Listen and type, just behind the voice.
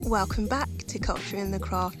Welcome back to Culture in the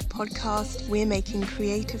Craft podcast. We're making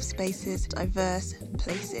creative spaces diverse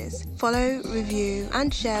places. Follow, review,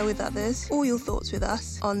 and share with others all your thoughts with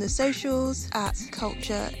us on the socials at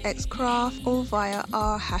CultureXCraft or via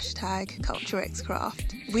our hashtag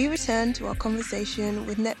CultureXCraft. We return to our conversation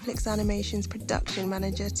with Netflix Animation's production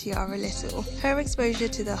manager, Tiara Little. Her exposure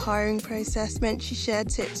to the hiring process meant she shared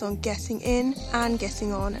tips on getting in and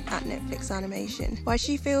getting on at Netflix Animation, why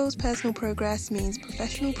she feels personal progress means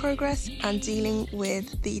professional progress, and dealing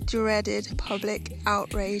with the dreaded public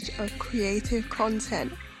outrage of creative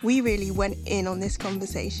content. We really went in on this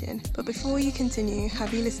conversation. But before you continue,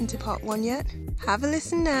 have you listened to part 1 yet? Have a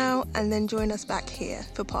listen now and then join us back here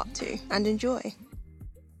for part 2 and enjoy.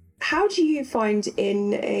 How do you find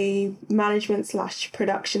in a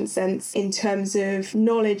management/production sense in terms of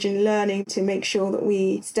knowledge and learning to make sure that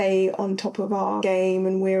we stay on top of our game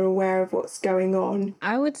and we're aware of what's going on?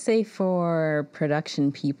 I would say for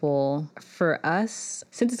production people, for us,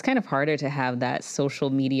 since it's kind of harder to have that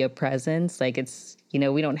social media presence, like it's,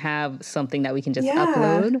 we don't have something that we can just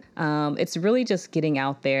upload. It's really just getting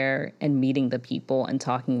out there and meeting the people and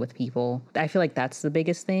talking with people. I feel like that's the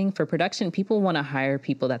biggest thing. For production, people want to hire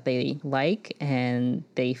people that they like and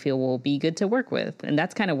they feel will be good to work with. And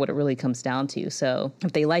that's kind of what it really comes down to. So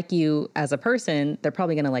if they like you as a person, they're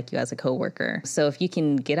probably going to like you as a coworker. So if you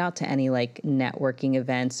can get out to any like networking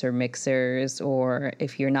events or mixers, or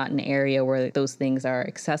if you're not in an area where those things are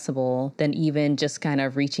accessible, then even just kind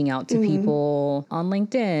of reaching out to people on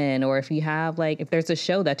LinkedIn, or if you have if there's a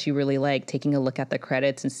show that you really like, taking a look at the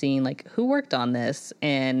credits and seeing who worked on this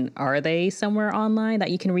and are they somewhere online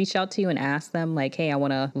that you can reach out to and ask them hey, I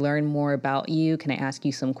want to learn more about you. Can I ask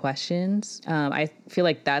you some questions? I feel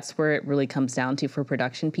like that's where it really comes down to for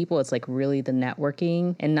production people. It's really the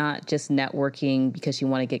networking, and not just networking because you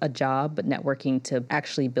want to get a job, but networking to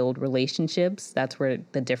actually build relationships. That's where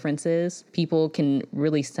the difference is. People can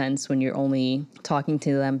really sense when you're only talking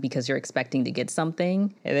to them because you're expecting to get something.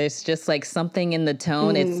 There's just something in the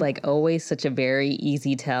tone. It's always such a very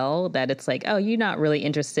easy tell that it's oh, you're not really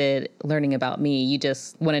interested learning about me. You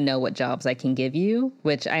just want to know what jobs I can give you,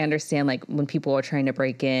 which I understand when people are trying to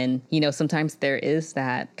break in, sometimes there is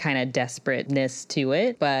that kind of desperateness to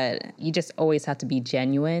it, but you just always have to be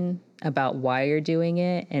genuine about why you're doing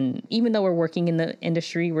it. And even though we're working in the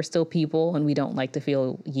industry, we're still people and we don't like to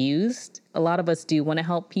feel used. A lot of us do want to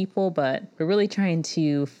help people, but we're really trying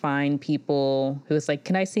to find people who is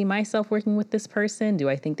can I see myself working with this person? Do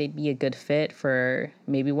I think they'd be a good fit for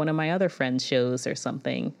maybe one of my other friends' shows or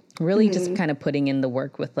something? Really just kind of putting in the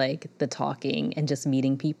work with the talking and just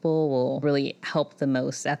meeting people will really help the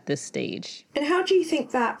most at this stage. And how do you think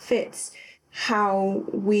that fits how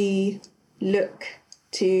we look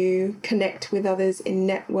to connect with others in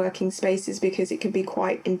networking spaces, because it can be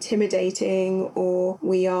quite intimidating, or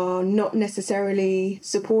we are not necessarily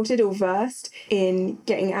supported or versed in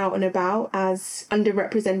getting out and about as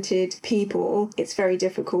underrepresented people. It's very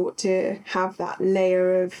difficult to have that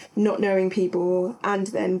layer of not knowing people and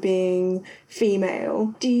then being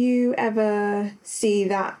female. Do you ever see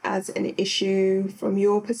that as an issue from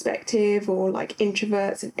your perspective, or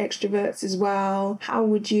introverts and extroverts as well? How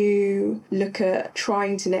would you look at trying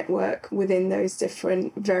to network within those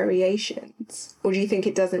different variations? Or do you think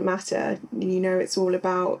it doesn't matter? It's all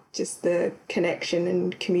about just the connection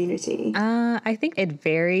and community. I think it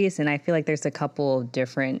varies, and I feel like there's a couple of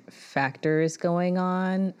different factors going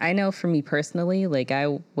on. I know for me personally,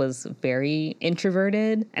 I was very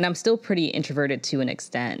introverted, and I'm still pretty introverted to an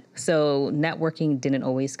extent. So networking didn't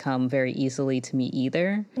always come very easily to me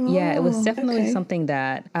either. Yeah, it was definitely something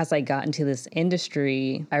that as I got into this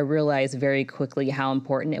industry, I realized very quickly how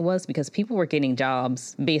important it was, because people were getting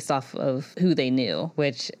jobs based off of who they knew,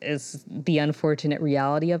 which is the unfortunate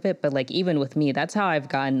reality of it. But even with me, that's how I've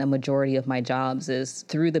gotten a majority of my jobs, is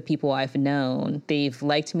through the people I've known. They've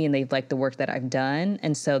liked me and they've liked the work that I've done.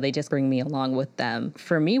 And so they just bring me along with them.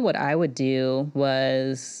 For me, what I would do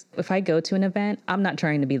was, if I go to an event, I'm not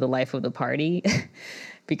trying to be the life of the party.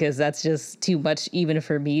 Because that's just too much even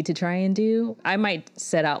for me to try and do. I might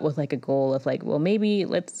set out with a goal of well, maybe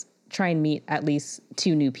let's try and meet at least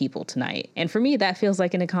 2 new people tonight. And for me, that feels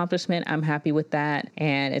like an accomplishment. I'm happy with that.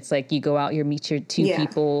 And it's you go out, you meet your 2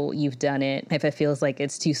 people, you've done it. If it feels like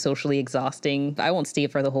it's too socially exhausting, I won't stay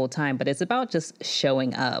for the whole time, but it's about just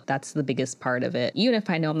showing up. That's the biggest part of it. Even if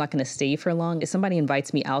I know I'm not going to stay for long, if somebody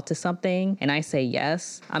invites me out to something and I say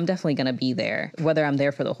yes, I'm definitely going to be there. Whether I'm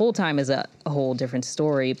there for the whole time is a whole different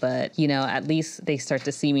story, but at least they start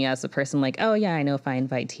to see me as a person oh yeah, I know if I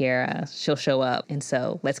invite Tiara, she'll show up. And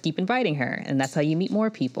so let's keep inviting her. And that's how you meet more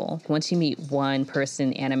people. Once you meet one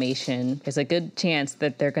person in animation, there's a good chance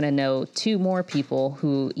that they're going to know 2 more people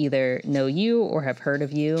who either know you or have heard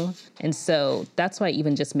of you. And so that's why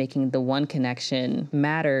even just making the one connection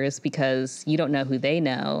matters, because you don't know who they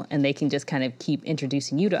know, and they can just kind of keep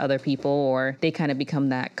introducing you to other people, or they kind of become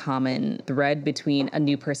that common thread between a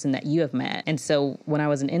new person that you have met. And so when I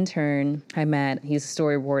was an intern, he's a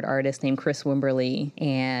storyboard artist named Chris Wimberly,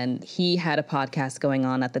 and he had a podcast going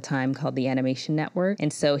on at the time called The Animation Network.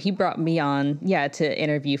 And so he brought me on, to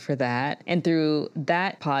interview for that. And through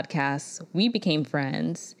that podcast, we became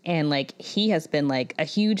friends. And like, he has been like a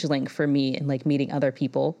huge link for me in like meeting other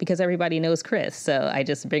people, because everybody knows Chris. So I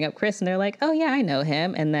just bring up Chris and they're like, oh yeah, I know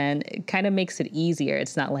him. And then it kind of makes it easier.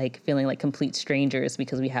 It's not like feeling like complete strangers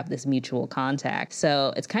because we have this mutual contact.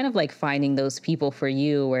 So it's kind of like finding those people for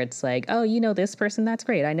you where it's like, oh, you know this person? That's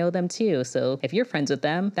great. I know them too. So if you're friends with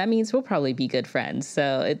them, that means we'll probably be good friends.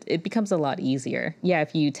 So it becomes a lot easier. Yeah,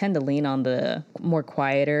 if you tend to lean on the more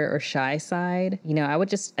quieter or shy side, I would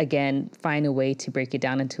just, again, find a way to break it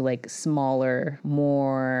down into like smaller,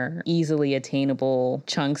 more easily attainable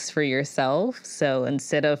chunks for yourself. So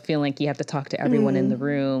instead of feeling like you have to talk to everyone in the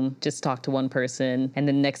room, just talk to one person. And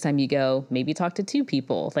then next time you go, maybe talk to 2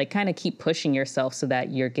 people. Like, kind of keep pushing yourself so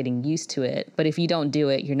that you're getting used to it. But if you don't do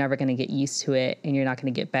it, you're never going to get used to it, and you're not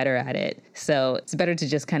going to get better at it. So it's better to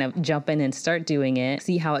just kind of jump in and start doing it,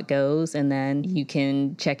 see how it goes. And then you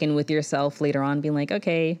can check in with yourself later on, being like,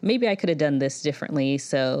 okay, maybe I could have done this differently.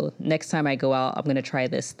 So next time I go out, I'm going to try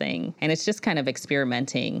this thing. And it's just kind of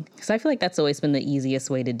experimenting. So I feel like that's always been the easiest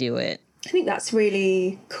way to do it. I think that's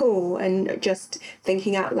really cool. And just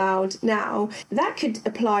thinking out loud now, that could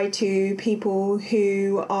apply to people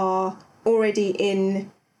who are already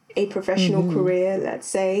in a professional career, let's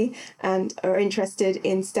say, and are interested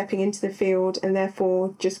in stepping into the field, and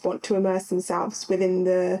therefore just want to immerse themselves within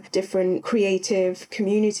the different creative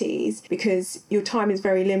communities, because your time is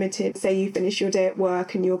very limited. Say you finish your day at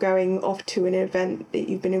work and you're going off to an event that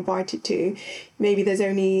you've been invited to. Maybe there's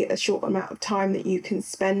only a short amount of time that you can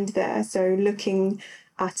spend there. So looking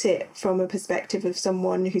at it from a perspective of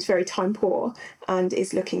someone who's very time poor and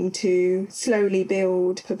is looking to slowly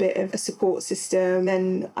build a bit of a support system,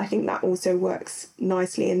 then I think that also works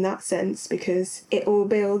nicely in that sense, because it all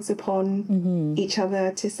builds upon each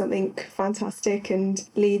other to something fantastic and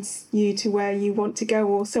leads you to where you want to go,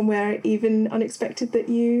 or somewhere even unexpected that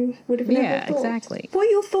you would have never thought. Yeah, exactly. What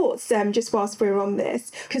are your thoughts, just whilst we're on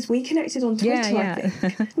this? Because we connected on Twitter, I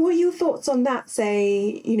think. What are your thoughts on that?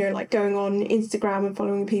 Say, like going on Instagram and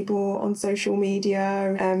following people on social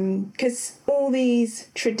media, because all these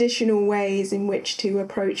traditional ways in which to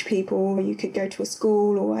approach people, you could go to a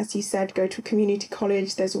school, or as you said, go to a community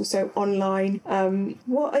college. There's also online.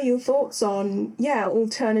 What are your thoughts on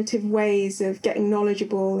alternative ways of getting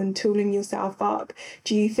knowledgeable and tooling yourself up?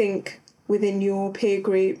 Do you think within your peer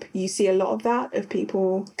group you see a lot of that, of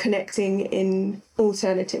people connecting in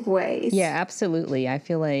alternative ways? Yeah, absolutely. I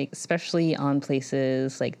feel like, especially on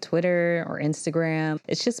places like Twitter or Instagram,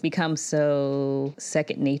 it's just become so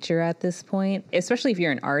second nature at this point. Especially if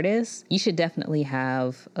you're an artist, you should definitely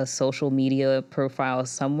have a social media profile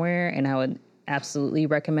somewhere. And I would absolutely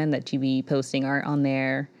recommend that you be posting art on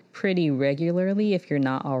there pretty regularly if you're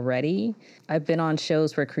not already. I've been on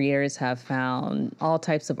shows where creators have found all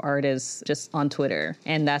types of artists just on Twitter,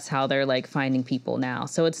 and that's how they're like finding people now.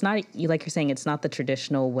 So it's not, like you're saying, it's not the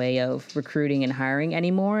traditional way of recruiting and hiring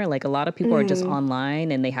anymore. Like, a lot of people are just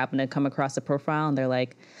online and they happen to come across a profile and they're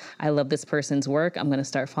like, I love this person's work, I'm going to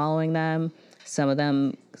start following them. Some of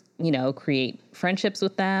them, create friendships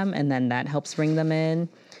with them, and then that helps bring them in.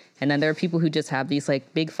 And then there are people who just have these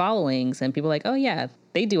like big followings, and people are like, oh yeah,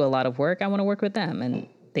 they do a lot of work, I want to work with them. And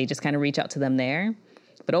they just kind of reach out to them there.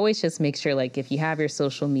 But always just make sure, like, if you have your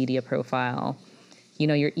social media profile,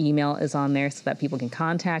 your email is on there so that people can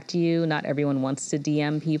contact you. Not everyone wants to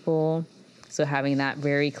DM people. So having that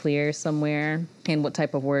very clear somewhere, and what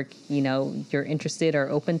type of work, you're interested or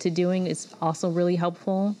open to doing is also really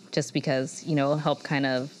helpful, just because, it'll help kind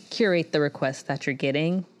of curate the requests that you're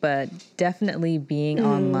getting. But definitely being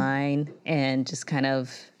online and just kind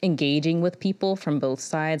of engaging with people from both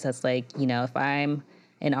sides. That's like, if I'm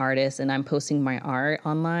an artist and I'm posting my art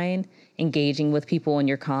online, engaging with people in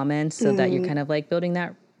your comments so that you're kind of like building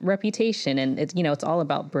that reputation. And it's, it's all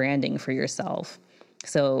about branding for yourself.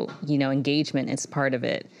 So, engagement is part of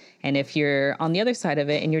it. And if you're on the other side of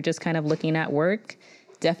it and you're just kind of looking at work,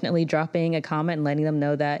 definitely dropping a comment and letting them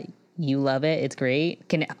know that you love it, it's great,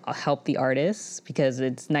 can help the artists, because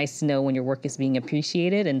it's nice to know when your work is being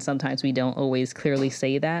appreciated. And sometimes we don't always clearly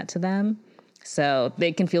say that to them. So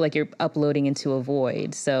they can feel like you're uploading into a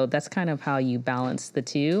void. So that's kind of how you balance the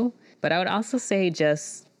two. But I would also say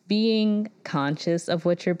just being conscious of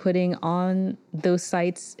what you're putting on those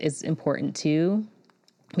sites is important too,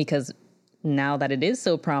 because now that it is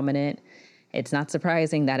so prominent, it's not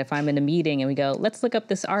surprising that if I'm in a meeting and we go, let's look up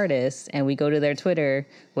this artist, and we go to their Twitter,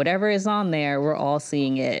 whatever is on there, we're all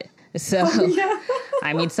seeing it. So,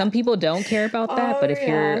 I mean, some people don't care about that, but if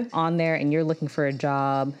you're on there and you're looking for a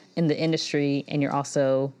job in the industry and you're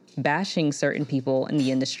also bashing certain people in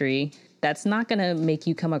the industry, that's not going to make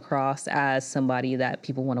you come across as somebody that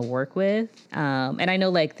people want to work with. And I know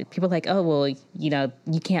like people are like, oh, well, you know,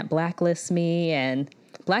 you can't blacklist me. And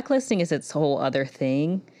blacklisting is its whole other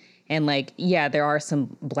thing. And like, yeah, there are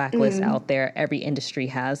some blacklists out there. Every industry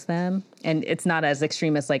has them. And it's not as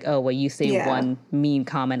extreme as like, oh, well, you say one mean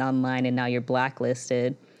comment online and now you're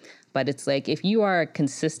blacklisted. But it's like, if you are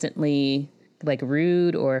consistently like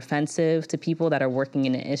rude or offensive to people that are working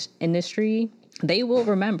in the industry, they will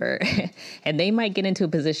remember. And they might get into a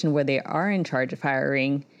position where they are in charge of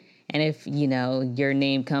hiring. And if, you know, your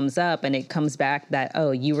name comes up and it comes back that,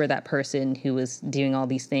 oh, you were that person who was doing all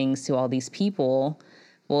these things to all these people,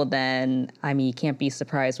 well, then, I mean, you can't be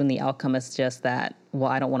surprised when the outcome is just that, well,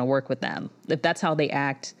 I don't want to work with them. If that's how they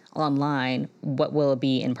act online, what will it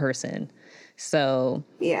be in person? So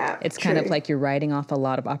it's kind of like you're writing off a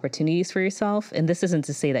lot of opportunities for yourself. And this isn't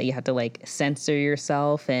to say that you have to like censor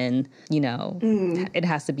yourself and, you know, it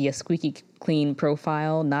has to be a squeaky clean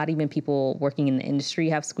profile. Not even people working in the industry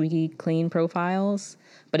have squeaky clean profiles,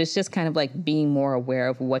 but it's just kind of like being more aware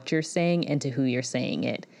of what you're saying and to who you're saying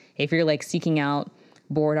it. If you're like seeking out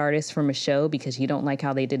board artists from a show because you don't like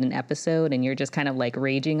how they did an episode and you're just kind of like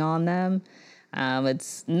raging on them,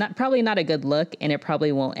 it's probably not a good look, and it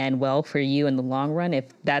probably won't end well for you in the long run if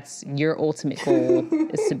that's your ultimate goal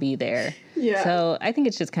is to be there. So I think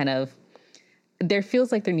it's just kind of, there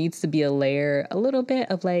feels like there needs to be a little bit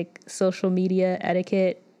of like social media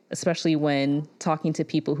etiquette, especially when talking to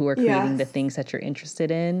people who are creating the things that you're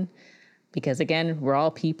interested in. Because again, we're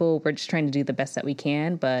all people, we're just trying to do the best that we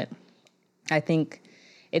can. But I think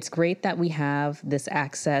it's great that we have this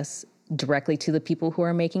access directly to the people who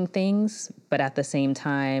are making things, but at the same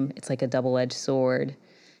time, it's like a double-edged sword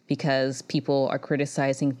because people are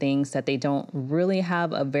criticizing things that they don't really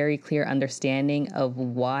have a very clear understanding of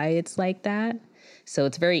why it's like that. So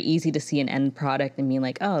it's very easy to see an end product and be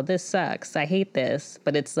like, oh, this sucks, I hate this.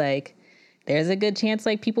 But it's like, there's a good chance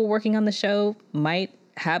like people working on the show might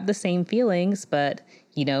have the same feelings, but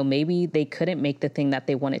you know, maybe they couldn't make the thing that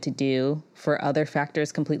they wanted to do for other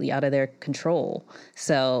factors completely out of their control.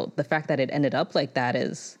 So the fact that it ended up like that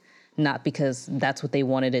is not because that's what they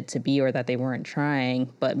wanted it to be or that they weren't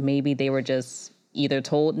trying, but maybe they were just either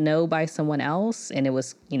told no by someone else and it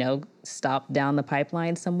was, you know, stopped down the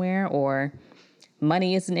pipeline somewhere, or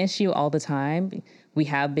money is an issue all the time. We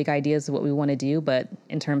have big ideas of what we want to do, but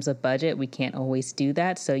in terms of budget, we can't always do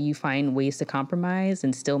that. So you find ways to compromise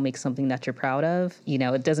and still make something that you're proud of. You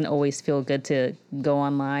know, it doesn't always feel good to go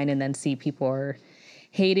online and then see people are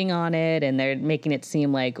hating on it and they're making it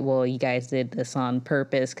seem like, well, you guys did this on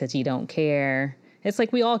purpose because you don't care. It's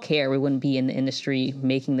like we all care. We wouldn't be in the industry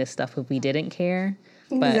making this stuff if we didn't care.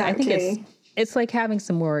 But I think it's like having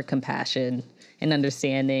some more compassion and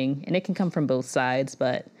understanding, and it can come from both sides,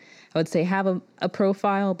 but I would say have a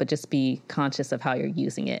profile, but just be conscious of how you're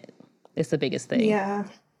using it. It's the biggest thing. Yeah.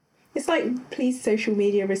 It's like, please social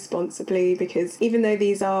media responsibly, because even though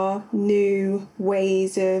these are new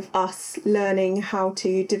ways of us learning how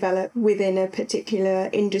to develop within a particular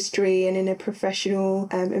industry and in a professional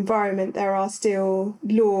environment, there are still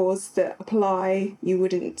laws that apply. You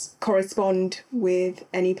wouldn't correspond with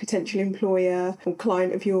any potential employer or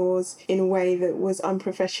client of yours in a way that was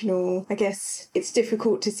unprofessional. I guess it's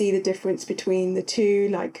difficult to see the difference between the two,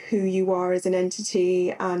 like who you are as an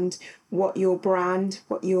entity and what your brand,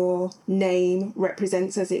 what your name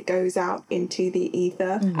represents as it goes out into the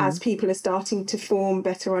ether. As people are starting to form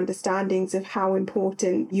better understandings of how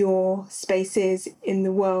important your space is in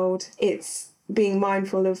the world, it's being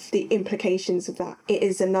mindful of the implications of that. It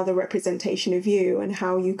is another representation of you, and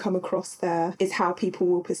how you come across there is how people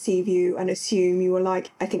will perceive you and assume you are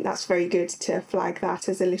like. I think that's very good to flag that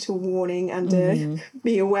as a little warning and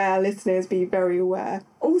be aware, listeners, be very aware.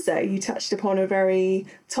 Also, you touched upon a very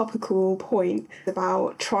topical point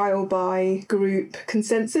about trial by group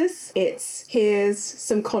consensus. It's here's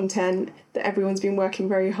some content that everyone's been working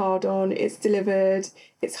very hard on, it's delivered,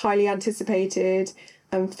 it's highly anticipated,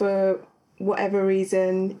 and for whatever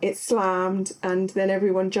reason it's slammed, and then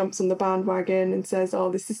everyone jumps on the bandwagon and says, oh,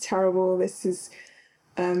 this is terrible, this is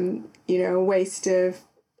a waste of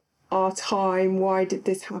our time, why did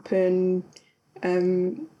this happen,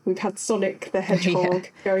 We've had Sonic the Hedgehog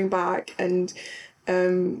going back, and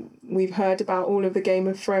we've heard about all of the Game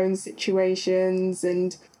of Thrones situations,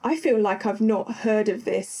 and I feel like I've not heard of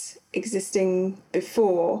this existing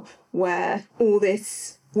before, where all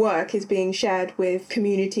this work is being shared with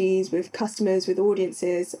communities, with customers, with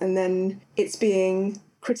audiences, and then it's being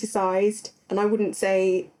criticised. And I wouldn't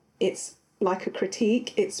say it's like a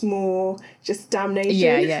critique, it's more just damnation.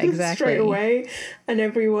 Yeah, exactly. Straight away. And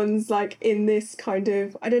everyone's like in this kind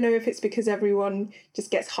of, I don't know if it's because everyone just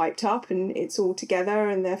gets hyped up and it's all together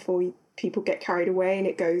and therefore people get carried away and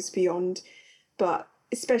it goes beyond. But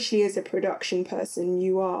especially as a production person,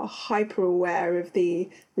 you are hyper aware of the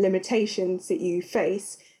limitations that you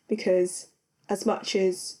face, because as much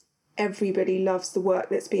as everybody loves the work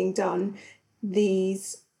that's being done,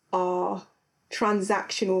 these are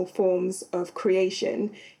transactional forms of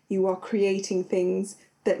creation. You are creating things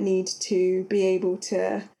that need to be able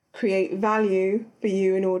to create value for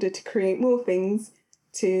you in order to create more things,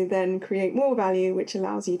 to then create more value, which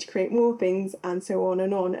allows you to create more things, and so on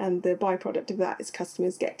and on. And the byproduct of that is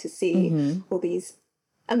customers get to see all these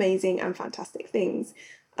amazing and fantastic things.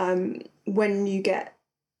 When you get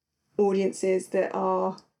audiences that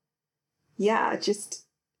are,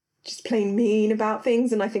 just plain mean about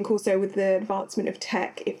things, and I think also with the advancement of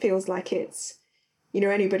tech, it feels like it's,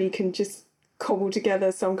 anybody can just cobble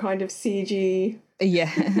together some kind of CG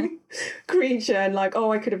creature and like,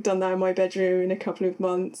 oh, I could have done that in my bedroom in a couple of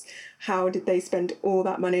months. How did they spend all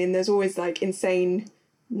that money? And there's always like insane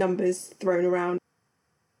numbers thrown around.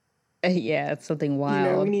 It's something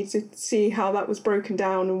wild. We need to see how that was broken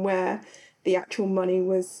down and where the actual money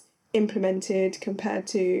was implemented compared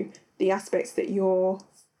to the aspects that you're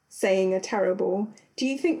saying are terrible. Do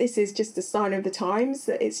you think this is just a sign of the times,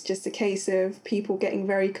 that it's just a case of people getting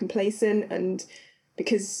very complacent? And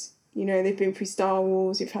because they've been through Star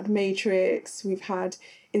Wars, we've had Matrix, we've had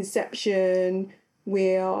Inception,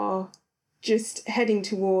 we are just heading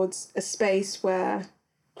towards a space where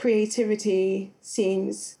creativity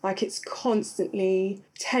seems like it's constantly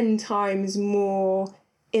 10 times more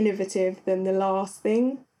innovative than the last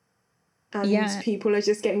thing. And people are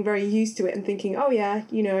just getting very used to it and thinking, oh yeah,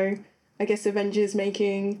 I guess Avengers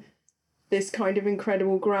making this kind of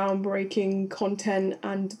incredible groundbreaking content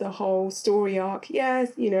and the whole story arc.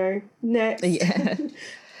 Yes, next.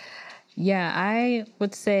 I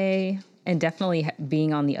would say, and definitely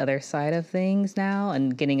being on the other side of things now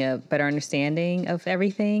and getting a better understanding of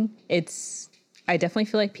everything, I definitely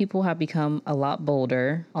feel like people have become a lot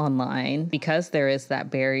bolder online because there is that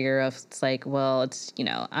barrier of, it's like, well, it's,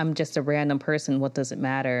 I'm just a random person. What does it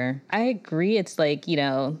matter? I agree. It's like,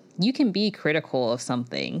 you can be critical of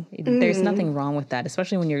something. There's nothing wrong with that,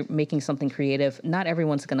 especially when you're making something creative. Not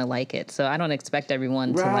everyone's going to like it. So I don't expect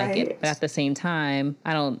everyone to like it. But at the same time,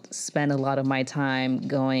 I don't spend a lot of my time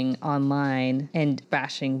going online and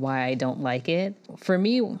bashing why I don't like it. For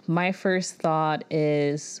me, my first thought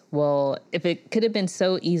is, well, if it could have been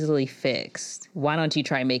so easily fixed, why don't you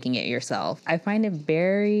try making it yourself? I find it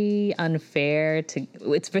very unfair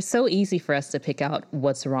it's so easy for us to pick out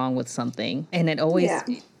what's wrong with something. And it always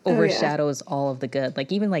overshadows all of the good.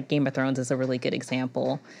 Like even like Game of Thrones is a really good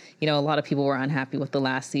example. A lot of people were unhappy with the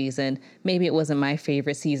last season. Maybe it wasn't my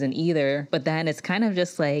favorite season either, but then it's kind of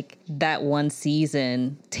just like that one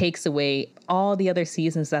season takes away all the other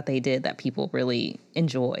seasons that they did that people really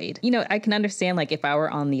enjoyed. I can understand like if I were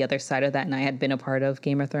on the other side of that and I had been a part of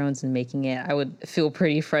Game of Thrones and making it, I would feel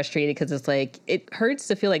pretty frustrated because it's like, it hurts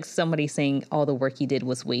to feel like somebody saying all the work you did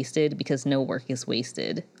was wasted, because no work is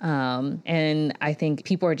wasted. And I think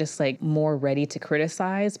people are just like more ready to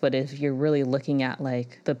criticize. But if you're really looking at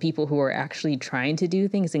like the people who are actually trying to do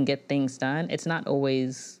things and get things done, it's not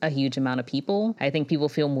always a huge amount of people. I think people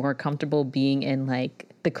feel more comfortable being in like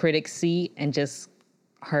the critic's seat and just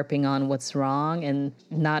harping on what's wrong, and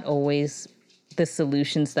not always the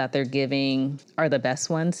solutions that they're giving are the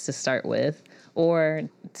best ones to start with. Or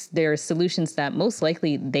there are solutions that most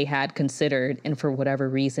likely they had considered, and for whatever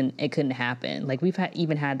reason, it couldn't happen. Like we've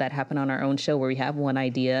even had that happen on our own show where we have one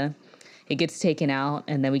idea, it gets taken out,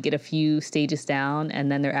 and then we get a few stages down,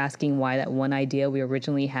 and then they're asking why that one idea we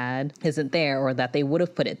originally had isn't there, or that they would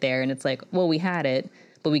have put it there. And it's like, well, we had it,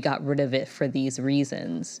 but we got rid of it for these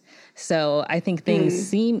reasons. So I think things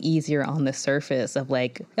seem easier on the surface of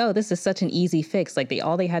like, oh, this is such an easy fix. Like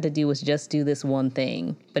all they had to do was just do this one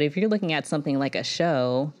thing. But if you're looking at something like a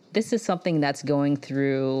show, this is something that's going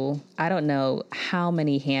through, I don't know how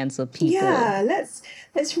many hands of people. Yeah,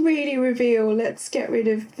 let's really reveal, let's get rid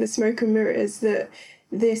of the smoke and mirrors, that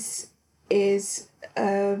this is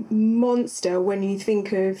a monster when you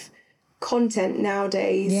think of content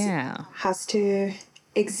nowadays. Has to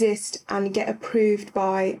exist and get approved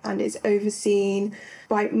by and is overseen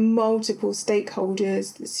by multiple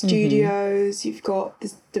stakeholders, the studios, you've got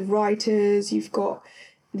the writers, you've got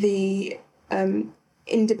the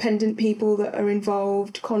independent people that are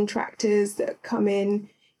involved, contractors that come in.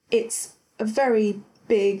 It's a very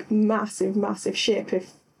big, massive ship,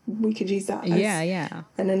 if we could use that as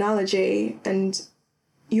an analogy. And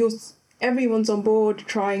everyone's on board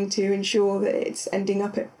trying to ensure that it's ending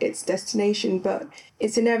up at its destination, but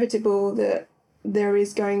it's inevitable that there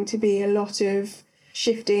is going to be a lot of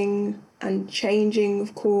shifting and changing,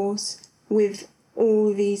 of course, with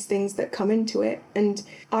all these things that come into it. And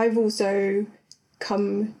I've also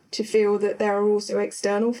come to feel that there are also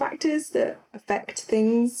external factors that affect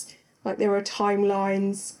things. Like there are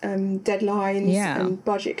timelines, deadlines, and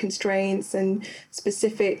budget constraints, and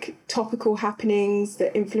specific topical happenings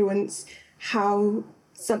that influence how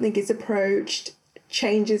something is approached,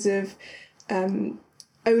 changes of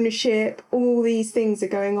ownership. All these things are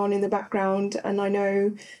going on in the background. And I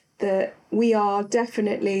know that we are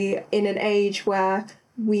definitely in an age where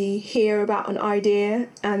we hear about an idea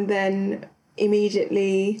and then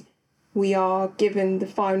immediately we are given the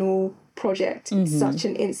final project. It's such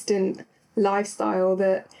an instant lifestyle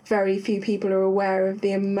that very few people are aware of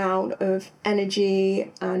the amount of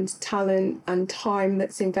energy and talent and time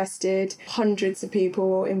that's invested. Hundreds of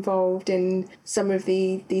people involved in some of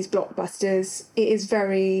these blockbusters. It is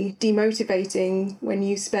very demotivating when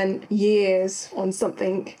you spent years on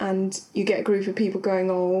something and you get a group of people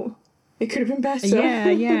going, oh, it could have been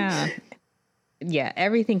better. Yeah,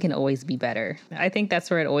 everything can always be better. I think that's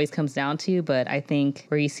where it always comes down to. But I think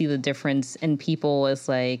where you see the difference in people is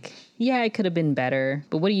like, yeah, it could have been better.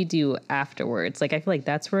 But what do you do afterwards? Like, I feel like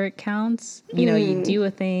that's where it counts. You know, you do a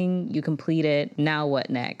thing, you complete it. Now what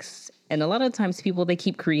next? And a lot of times people, they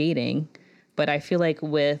keep creating. But I feel like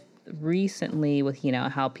recently with, you know,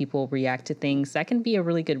 how people react to things, that can be a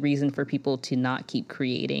really good reason for people to not keep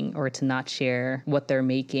creating or to not share what they're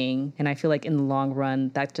making. And I feel like in the long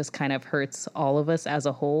run, that just kind of hurts all of us as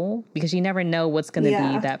a whole, because you never know what's going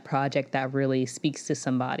to be that project that really speaks to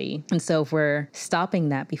somebody. And so if we're stopping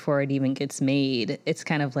that before it even gets made, it's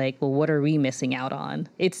kind of like, well, what are we missing out on?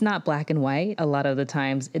 It's not black and white. A lot of the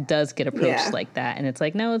times it does get approached like that. And it's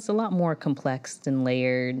like, no, it's a lot more complex and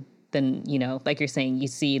layered than, you know, like you're saying, you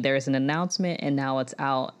see there's an announcement and now it's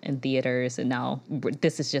out in theaters and now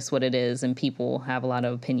this is just what it is and people have a lot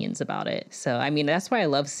of opinions about it. So, I mean, that's why I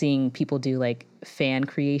love seeing people do like fan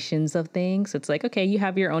creations of things. It's like, okay, you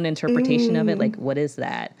have your own interpretation of it. Like, what is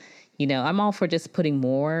that? You know, I'm all for just putting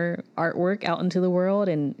more artwork out into the world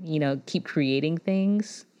and, you know, keep creating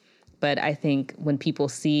things. But I think when people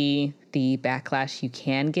see the backlash you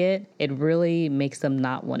can get, it really makes them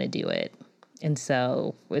not want to do it. And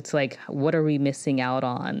so it's like, what are we missing out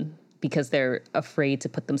on because they're afraid to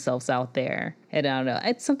put themselves out there? And I don't know.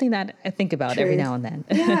 It's something that I think about every now and then.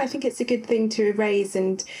 Yeah, I think it's a good thing to raise,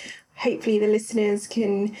 and hopefully the listeners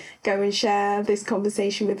can go and share this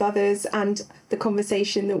conversation with others, and the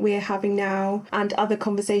conversation that we're having now and other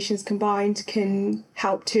conversations combined can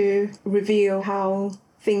help to reveal how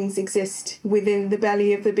things exist within the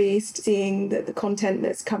belly of the beast, seeing that the content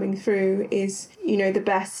that's coming through is, you know, the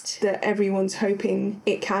best that everyone's hoping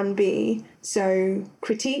it can be. So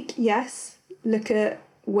critique, yes, look at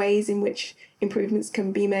ways in which improvements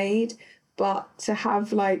can be made, but to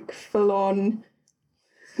have like full on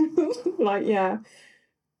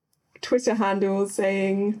Twitter handles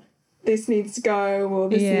saying this needs to go or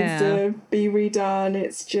this needs to be redone,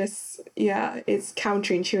 it's just, it's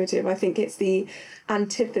counterintuitive. I think it's the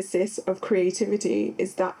antithesis of creativity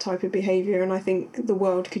is that type of behavior, and I think the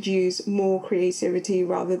world could use more creativity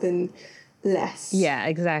rather than less. Yeah,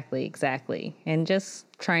 exactly. And just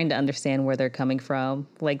trying to understand where they're coming from,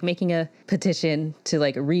 like making a petition to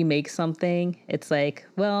like remake something. It's like,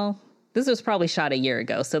 well, this was probably shot a year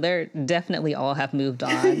ago, so they're definitely all have moved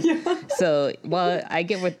on. So while I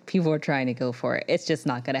get what people are trying to go for, it's just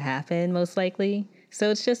not going to happen most likely. So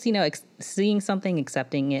it's just, you know, seeing something,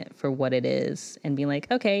 accepting it for what it is and being like,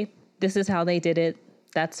 okay, this is how they did it.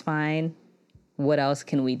 That's fine. What else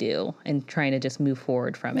can we do? And trying to just move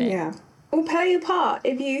forward from it. Yeah. Or play your part.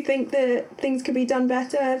 If you think that things could be done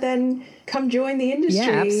better, then come join the industry.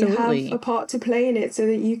 Yeah, absolutely. Have a part to play in it so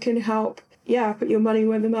that you can help, put your money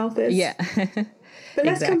where the mouth is. Yeah. But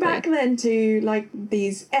let's come back then to like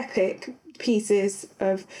these epic pieces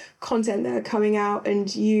of content that are coming out,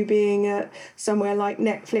 and you being at somewhere like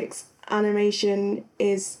Netflix, animation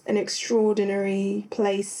is an extraordinary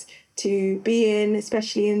place to be in,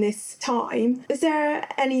 especially in this time. Is there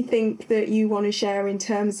anything that you want to share in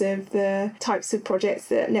terms of the types of projects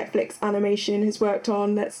that Netflix Animation has worked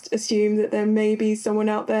on? Let's assume that there may be someone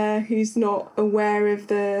out there who's not aware of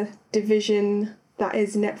the division that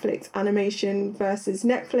is Netflix Animation versus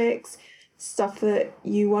Netflix, stuff that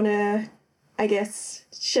you want to, I guess,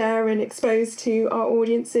 share and expose to our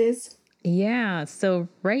audiences. Yeah. So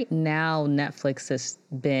right now, Netflix has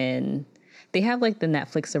been, they have like the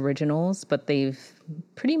Netflix originals, but they've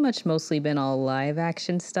pretty much mostly been all live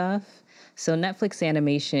action stuff. So Netflix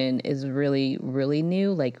Animation is really, really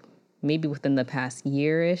new, like maybe within the past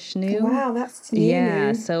year-ish new. Wow, that's new.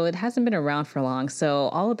 Yeah, so it hasn't been around for long. So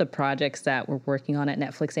all of the projects that we're working on at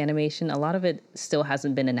Netflix Animation, a lot of it still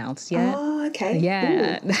hasn't been announced yet. Oh, okay.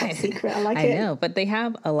 Yeah. Ooh, top secret. I like it. I know, but they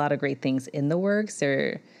have a lot of great things in the works.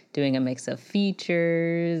 They're doing a mix of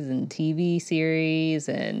features and TV series,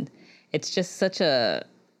 and it's just such a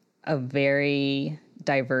very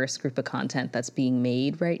diverse group of content that's being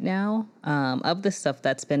made right now. Of the stuff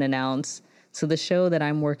that's been announced, so the show that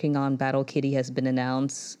I'm working on, Battle Kitty, has been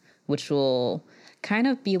announced, which will kind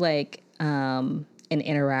of be like an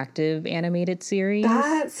interactive animated series.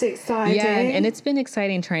 That's exciting. Yeah, and it's been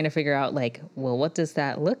exciting trying to figure out, like, well, what does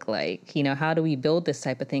that look like? You know, how do we build this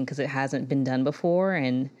type of thing? Because it hasn't been done before.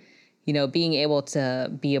 And, you know, being able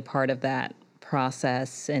to be a part of that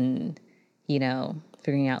process and, you know,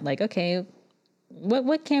 figuring out, like, okay,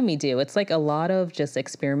 what can we do? It's like a lot of just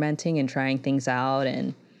experimenting and trying things out.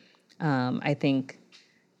 And I think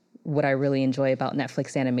what I really enjoy about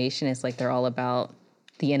Netflix Animation is like they're all about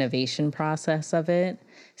the innovation process of it.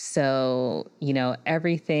 So, you know,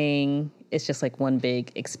 everything is just like one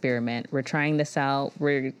big experiment. We're trying this out.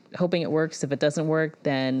 We're hoping it works. If it doesn't work,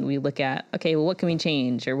 then we look at, okay, well, what can we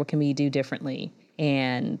change or what can we do differently?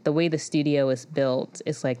 And the way the studio is built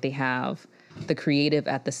is like they have the creative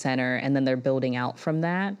at the center and then they're building out from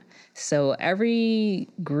that. So every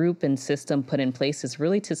group and system put in place is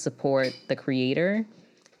really to support the creator.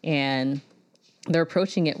 And they're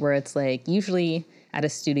approaching it where it's like usually at a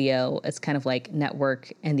studio, it's kind of like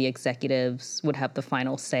network and the executives would have the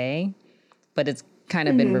final say, but it's kind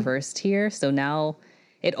of been reversed here. So now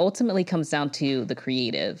it ultimately comes down to the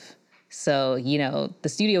creative. So, you know, the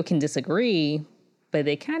studio can disagree, but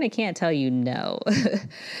they kind of can't tell you no.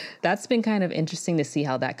 That's been kind of interesting to see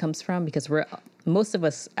how that comes from, because most of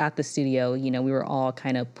us at the studio, you know, we were all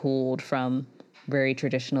kind of pulled from very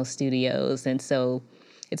traditional studios. And so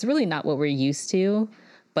it's really not what we're used to,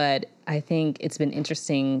 but I think it's been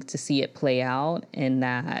interesting to see it play out in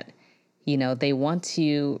that, you know, they want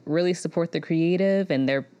to really support the creative and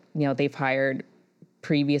they're, you know, they've hired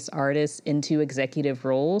previous artists into executive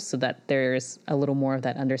roles so that there's a little more of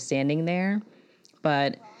that understanding there.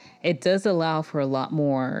 But it does allow for a lot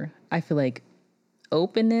more, I feel like,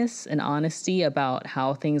 openness and honesty about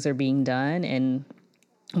how things are being done and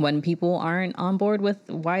when people aren't on board with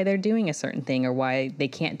why they're doing a certain thing or why they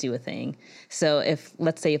can't do a thing. So if,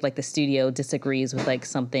 let's say, if like the studio disagrees with like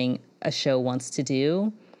something a show wants to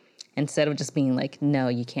do, instead of just being like, no,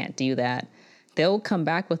 you can't do that, they'll come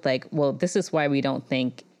back with like, well, this is why we don't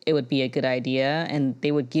think it would be a good idea. And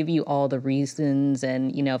they would give you all the reasons.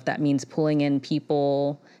 And, you know, if that means pulling in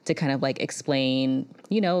people to kind of like explain,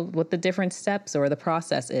 you know, what the different steps or the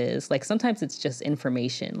process is. Like sometimes it's just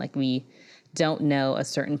information. Like we don't know a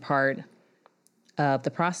certain part of the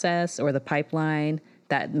process or the pipeline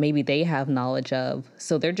that maybe they have knowledge of.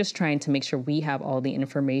 So they're just trying to make sure we have all the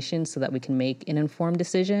information so that we can make an informed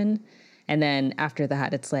decision. And then after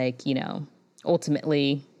that, it's like, you know,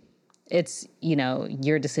 ultimately it's, you know,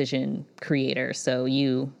 your decision, creator. So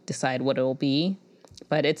you decide what it'll be.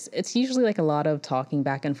 But it's usually like a lot of talking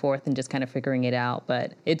back and forth and just kind of figuring it out.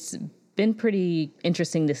 But it's been pretty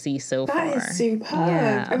interesting to see so far. That is superb.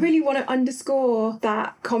 Yeah. I really want to underscore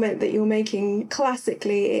that comment that you're making.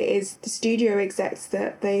 Classically, it is the studio execs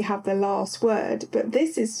that they have the last word, but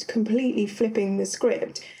this is completely flipping the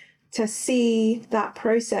script. To see that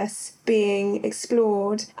process being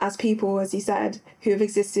explored as people, as you said, who have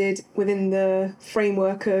existed within the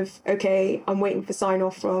framework of, okay, I'm waiting for sign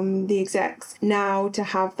off from the execs, now to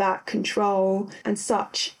have that control and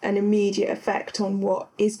such an immediate effect on what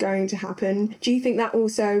is going to happen. Do you think that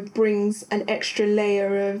also brings an extra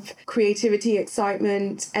layer of creativity,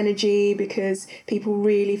 excitement, energy, because people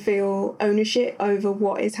really feel ownership over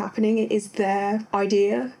what is happening? It is their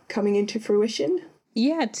idea coming into fruition?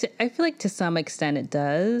 Yeah, I feel like to some extent it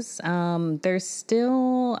does. There's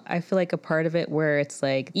still, I feel like a part of it where it's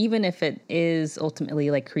like, even if it is ultimately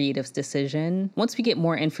like creative's decision, once we get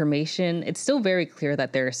more information, it's still very clear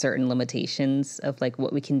that there are certain limitations of like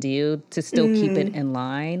what we can do to still keep it in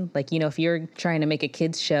line. Like, you know, if you're trying to make a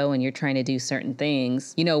kid's show and you're trying to do certain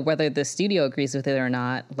things, you know, whether the studio agrees with it or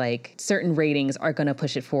not, like certain ratings are going to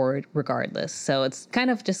push it forward regardless. So it's kind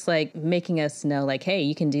of just like making us know like, hey,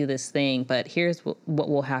 you can do this thing, but here's what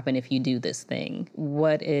will happen if you do this thing.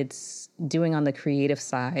 What it's doing on the creative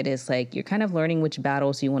side is like you're kind of learning which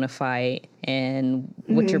battles you want to fight and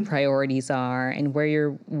what your priorities are and where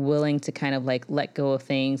you're willing to kind of like let go of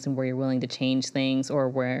things and where you're willing to change things or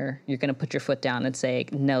where you're going to put your foot down and say,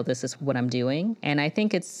 no, this is what I'm doing. And I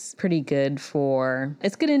think it's pretty good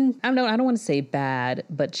it's good in, I don't want to say bad,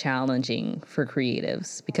 but challenging for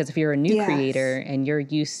creatives, because if you're a new creator and you're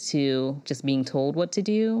used to just being told what to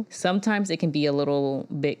do, sometimes it can be a little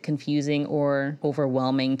bit confusing or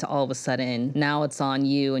overwhelming to all of a sudden now it's on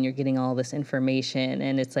you and you're getting all this information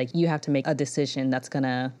and it's like you have to make a decision that's going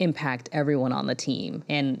to impact everyone on the team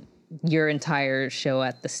and your entire show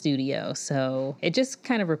at the studio. So it just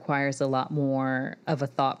kind of requires a lot more of a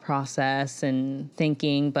thought process and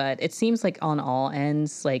thinking, but it seems like on all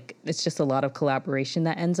ends, like it's just a lot of collaboration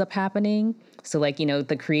that ends up happening. So like, you know,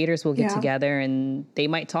 the creators will get together and they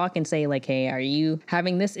might talk and say like, hey, are you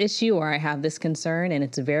having this issue or I have this concern? And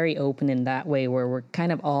it's very open in that way where we're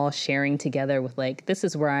kind of all sharing together with like, this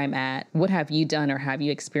is where I'm at. What have you done or have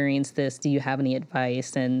you experienced this? Do you have any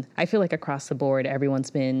advice? And I feel like across the board,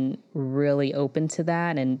 everyone's been really open to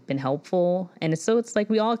that and been helpful. And it's like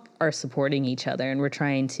we all are supporting each other and we're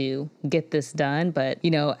trying to get this done. But,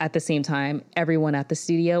 you know, at the same time, everyone at the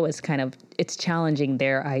studio is it's challenging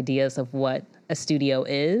their ideas of what a studio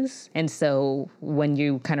is. And so when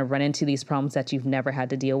you kind of run into these problems that you've never had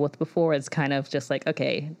to deal with before, it's kind of just like,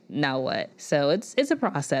 okay, now what? So it's a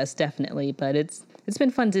process, definitely, but it's been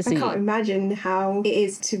fun to see. I can't imagine how it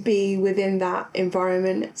is to be within that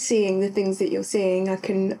environment, seeing the things that you're seeing. I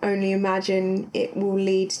can only imagine it will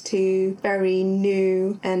lead to very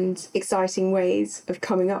new and exciting ways of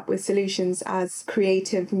coming up with solutions as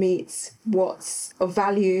creative meets what's of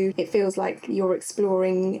value. It feels like you're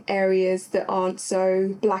exploring areas that aren't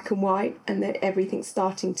so black and white and that everything's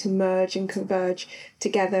starting to merge and converge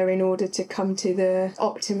together in order to come to the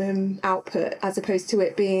optimum output, as opposed to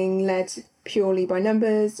it being led purely by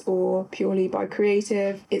numbers or purely by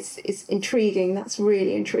creative. It's intriguing. That's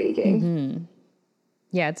really intriguing. Mm-hmm.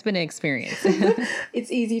 Yeah, it's been an experience.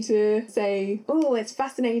 It's easy to say, oh, it's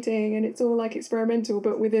fascinating and it's all like experimental,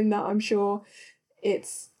 but within that, I'm sure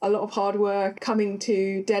it's a lot of hard work, coming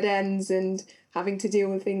to dead ends and having to deal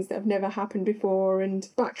with things that have never happened before and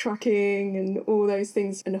backtracking and all those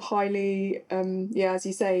things, and highly, as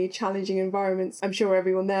you say, challenging environments. I'm sure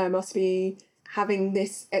everyone there must be having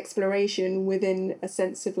this exploration within a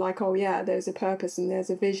sense of like, oh yeah, there's a purpose and there's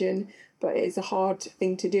a vision, but it's a hard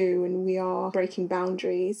thing to do and we are breaking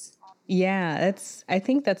boundaries. Yeah, I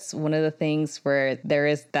think that's one of the things where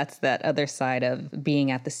that's that other side of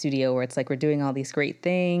being at the studio where it's like we're doing all these great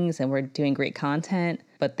things and we're doing great content,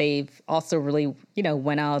 but they've also really, you know,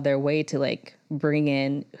 went out of their way to like bring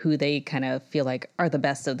in who they kind of feel like are the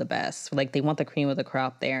best of the best. Like they want the cream of the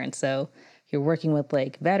crop there. And so you're working with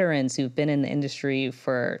like veterans who've been in the industry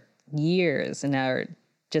for years and are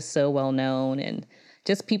just so well known and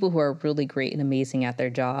just people who are really great and amazing at their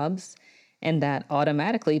jobs. And that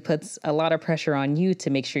automatically puts a lot of pressure on you to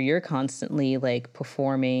make sure you're constantly like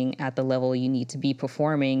performing at the level you need to be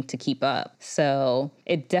performing to keep up. So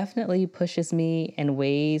it definitely pushes me in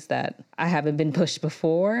ways that I haven't been pushed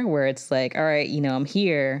before, where it's like, all right, you know, I'm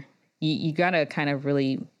here. You got to kind of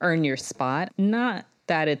really earn your spot. Not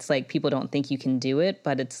that it's like people don't think you can do it,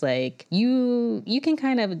 but it's like you can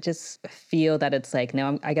kind of just feel that it's like,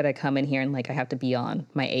 no, I got to come in here and like I have to be on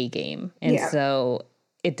my A game. And so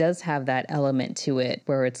it does have that element to it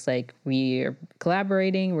where it's like we're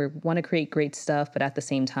collaborating, we want to create great stuff, but at the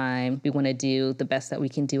same time, we want to do the best that we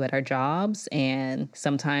can do at our jobs. And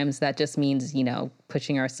sometimes that just means, you know,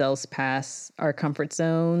 pushing ourselves past our comfort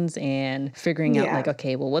zones and figuring out like,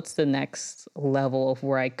 okay, well, what's the next level of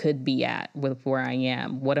where I could be at with where I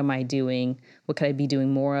am? What am I doing? What could I be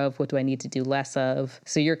doing more of? What do I need to do less of?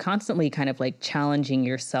 So you're constantly kind of like challenging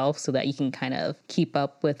yourself so that you can kind of keep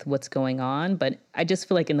up with what's going on. But I just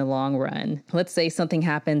feel like in the long run, let's say something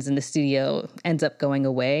happens and the studio ends up going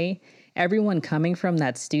away, everyone coming from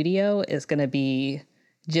that studio is going to be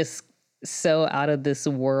just so out of this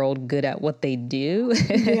world good at what they do.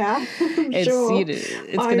 Yeah, it's sure.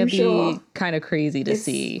 It's going to be kind of crazy to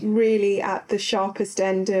see. Really at the sharpest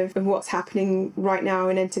end of what's happening right now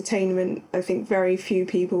in entertainment. I think very few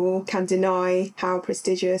people can deny how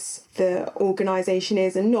prestigious the organisation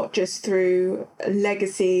is, and not just through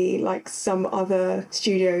legacy like some other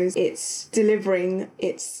studios. It's delivering,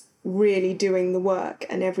 it's really doing the work,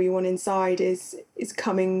 and everyone inside is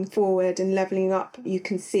coming forward and leveling up. You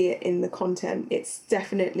can see it in the content. It's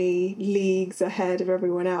definitely leagues ahead of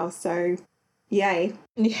everyone else, so yay.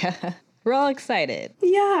 Yeah, we're all excited.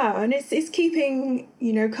 Yeah, and it's keeping,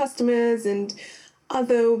 you know, customers and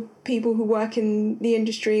other people who work in the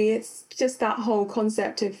industry. It's just that whole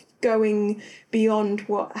concept of going beyond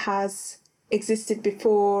what has existed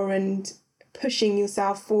before and pushing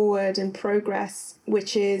yourself forward and progress,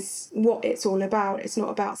 which is what it's all about. It's not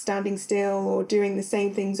about standing still or doing the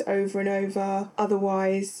same things over and over.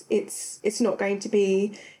 Otherwise, it's not going to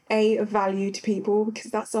be of value to people,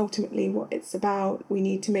 because that's ultimately what it's about. We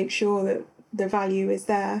need to make sure that the value is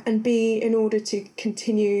there, and B, in order to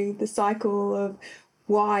continue the cycle of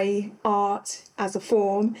why art as a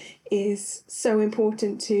form is so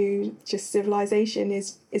important to just civilization,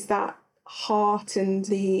 is that heart and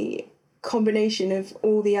the combination of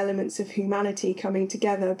all the elements of humanity coming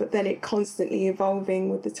together, but then it constantly evolving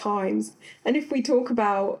with the times. And if we talk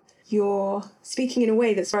about, you're speaking in a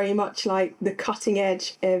way that's very much like the cutting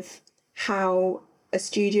edge of how a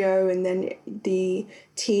studio and then the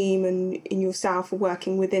team and in yourself are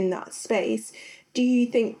working within that space. Do you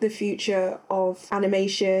think the future of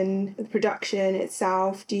animation, the production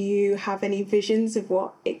itself, do you have any visions of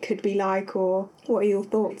what it could be like, or what are your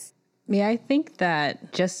thoughts? Yeah, I think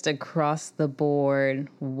that just across the board,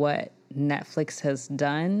 what Netflix has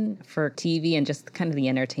done for TV and just kind of the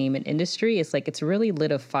entertainment industry is like it's really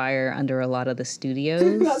lit a fire under a lot of the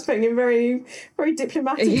studios. That's being very, very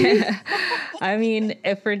diplomatic. Yeah. I mean,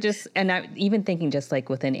 if we're just, and I'm even thinking just like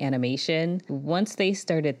within animation, once they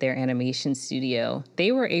started their animation studio,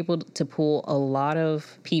 they were able to pull a lot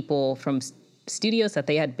of people from studios that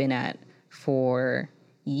they had been at for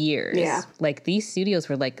years. Yeah. Like these studios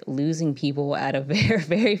were like losing people at a very,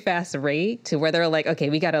 very fast rate to where they're like,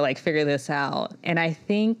 okay, we got to like figure this out. And I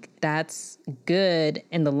think that's good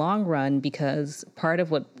in the long run, because part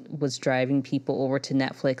of what was driving people over to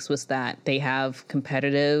Netflix was that they have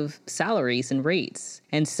competitive salaries and rates.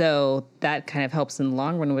 And so that kind of helps in the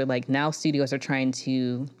long run, where like now studios are trying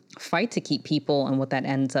to fight to keep people, and what that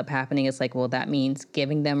ends up happening is like, well, that means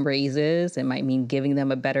giving them raises. It might mean giving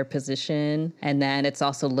them a better position. And then it's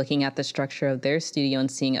also looking at the structure of their studio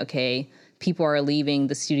and seeing, okay, people are leaving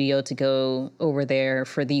the studio to go over there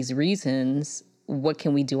for these reasons. What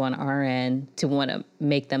can we do on our end to want to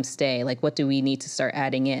make them stay? Like, what do we need to start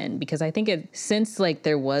adding in? Because I think since like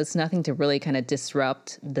there was nothing to really kind of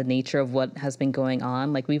disrupt the nature of what has been going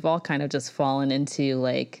on, like we've all kind of just fallen into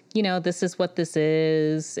like, you know, this is what this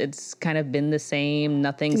is. It's kind of been the same.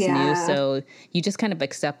 Nothing's new. So you just kind of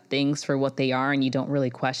accept things for what they are and you don't really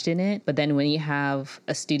question it. But then when you have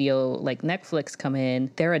a studio like Netflix come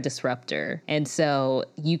in, they're a disruptor. And so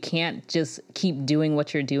you can't just keep doing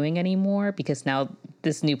what you're doing anymore, because now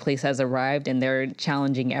this new place has arrived and they're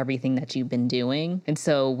challenging everything that you've been doing. And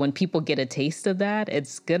so when people get a taste of that,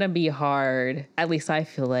 it's going to be hard, at least I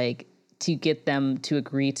feel like, to get them to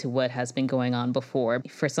agree to what has been going on before.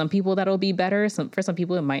 For some people, that'll be better. For some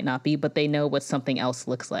people, it might not be, but they know what something else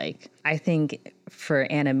looks like. I think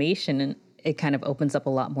for animation, it kind of opens up a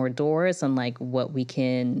lot more doors on like what we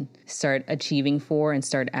can start achieving for and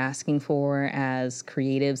start asking for as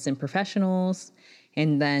creatives and professionals.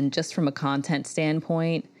 And then just from a content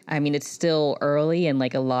standpoint, I mean, it's still early and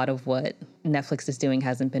like a lot of what Netflix is doing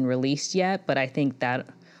hasn't been released yet. But I think that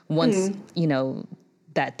once, you know,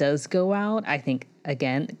 that does go out, I think,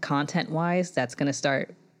 again, content-wise, that's going to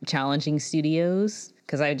start challenging studios,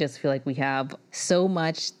 because I just feel like we have so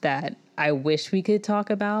much that I wish we could talk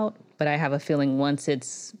about. But I have a feeling once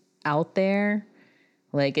it's out there,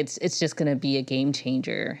 like it's just going to be a game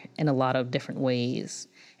changer in a lot of different ways.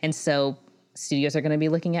 And so studios are going to be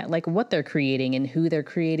looking at like what they're creating and who they're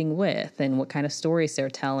creating with and what kind of stories they're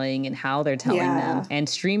telling and how they're telling them. And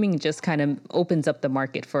streaming just kind of opens up the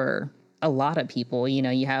market for a lot of people. You know,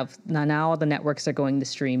 you have now all the networks are going to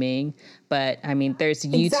streaming, but I mean, there's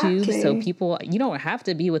YouTube. So people, you don't have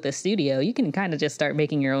to be with a studio. You can kind of just start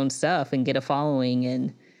making your own stuff and get a following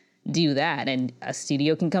and do that. And a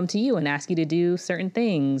studio can come to you and ask you to do certain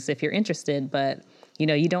things if you're interested. But you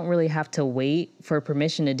know, you don't really have to wait for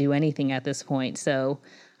permission to do anything at this point. So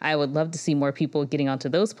I would love to see more people getting onto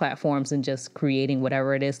those platforms and just creating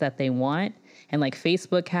whatever it is that they want. And like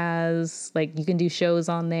Facebook has, like, you can do shows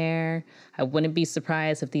on there. I wouldn't be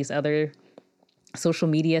surprised if these other social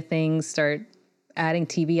media things start adding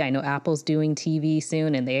TV. I know Apple's doing TV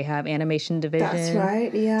soon and they have animation division. That's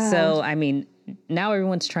right, yeah. So, I mean, now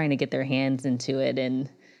everyone's trying to get their hands into it and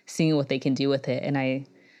seeing what they can do with it. And I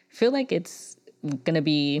feel like it's going to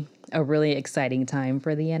be a really exciting time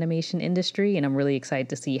for the animation industry. And I'm really excited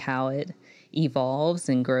to see how it evolves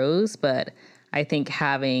and grows. But I think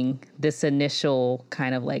having this initial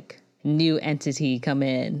kind of like new entity come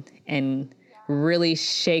in and really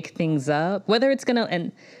shake things up, whether it's going to,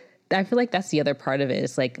 and I feel like that's the other part of it.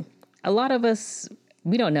 It's like a lot of us,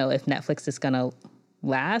 we don't know if Netflix is going to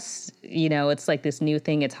last. You know, it's like this new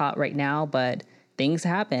thing. It's hot right now, but things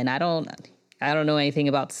happen. I don't know anything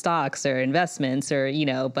about stocks or investments or, you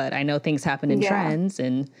know, but I know things happen in trends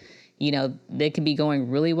and, you know, they could be going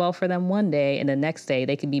really well for them one day and the next day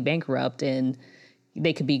they could be bankrupt and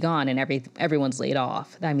they could be gone and everyone's laid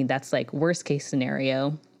off. I mean, that's like worst case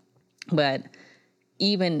scenario. But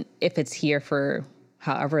even if it's here for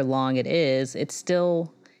however long it is, it's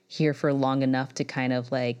still here for long enough to kind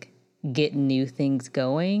of like get new things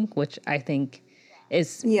going, which I think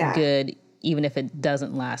is good, even if it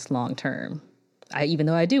doesn't last long term. Even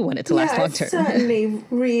though I do want it to last long term. It's certainly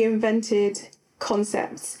reinvented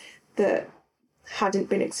concepts that hadn't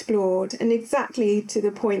been explored. And exactly to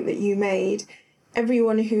the point that you made,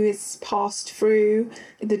 everyone who has passed through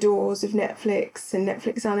the doors of Netflix and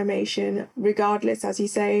Netflix animation, regardless, as you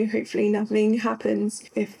say, hopefully nothing happens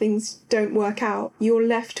if things don't work out, you're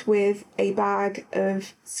left with a bag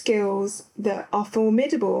of skills that are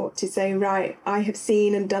formidable to say, right, I have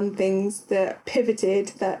seen and done things that pivoted,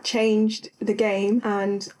 that changed the game,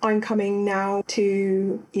 and I'm coming now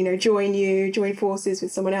to, you know, join forces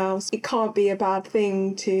with someone else. It can't be a bad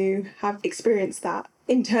thing to have experienced that.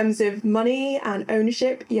 In terms of money and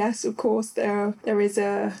ownership, yes, of course, there is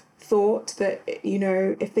a thought that, you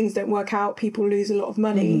know, if things don't work out, people lose a lot of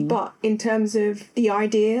money. Mm-hmm. But in terms of the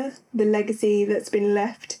idea, the legacy that's been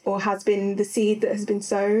left or has been the seed that has been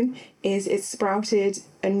sown is it's sprouted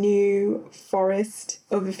a new forest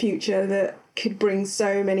of a future that could bring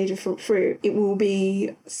so many different fruit. It will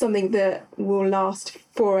be something that will last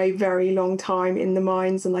for a very long time in the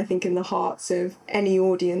minds and I think in the hearts of any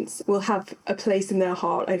audience. Will have a place in their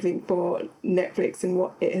heart, I think, for Netflix and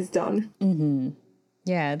what it has done. Mm-hmm.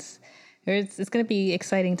 Yeah, it's going to be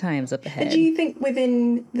exciting times up ahead. And do you think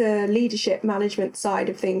within the leadership management side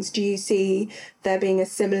of things, do you see there being a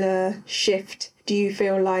similar shift? Do you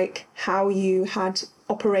feel like how you had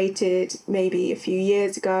operated maybe a few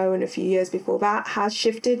years ago and a few years before that has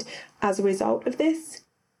shifted as a result of this?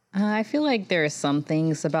 I feel like there are some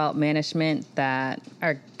things about management that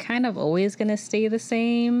are kind of always going to stay the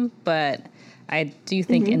same, but I do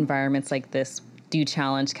think environments like this do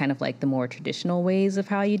challenge kind of like the more traditional ways of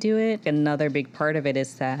how you do it. Another big part of it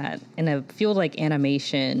is that in a field like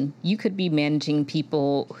animation, you could be managing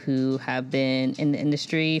people who have been in the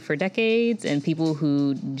industry for decades and people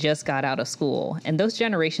who just got out of school. And those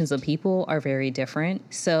generations of people are very different.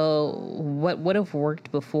 So what would have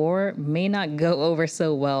worked before may not go over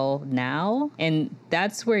so well now. And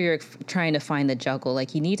that's where you're trying to find the juggle.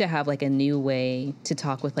 Like you need to have like a new way to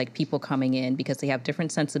talk with like people coming in because they have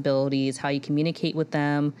different sensibilities, how you communicate with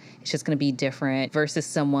them. It's just going to be different versus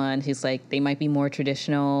someone who's like, they might be more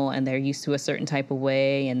traditional and they're used to a certain type of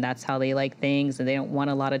way and that's how they like things and they don't want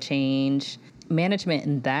a lot of change. Management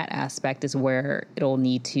in that aspect is where it'll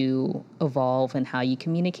need to evolve and how you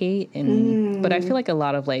communicate. And but I feel like a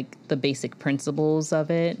lot of like the basic principles of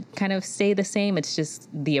it kind of stay the same. It's just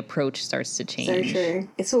the approach starts to change. So true.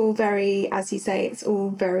 It's all very, as you say, it's all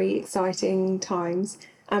very exciting times.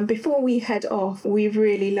 And before we head off, we'd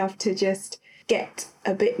really love to just get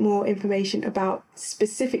a bit more information about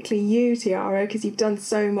specifically you, Tiara, because you've done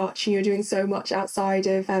so much and you're doing so much outside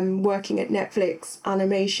of working at Netflix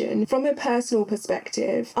animation. From a personal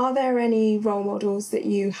perspective, are there any role models that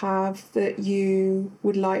you have that you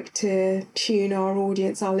would like to tune our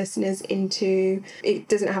audience, our listeners into? It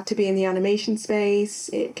doesn't have to be in the animation space.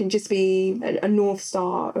 It can just be a North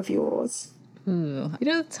Star of yours. Ooh. You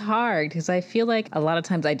know, it's hard because I feel like a lot of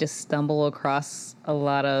times I just stumble across a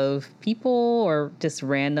lot of people or just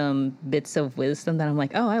random bits of wisdom that I'm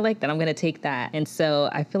like, oh, I like that. I'm going to take that. And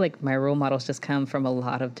so I feel like my role models just come from a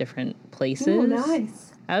lot of different places. Oh, nice.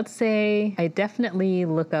 I would say I definitely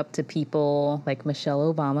look up to people like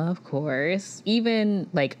Michelle Obama, of course, even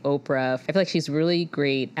like Oprah. I feel like she's really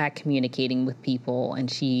great at communicating with people and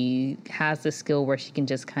she has the skill where she can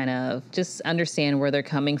just kind of just understand where they're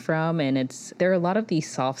coming from. And there are a lot of these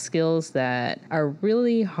soft skills that are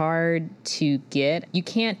really hard to get. You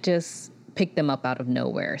can't just pick them up out of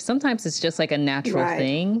nowhere. Sometimes it's just like a natural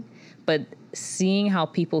thing, but seeing how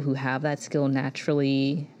people who have that skill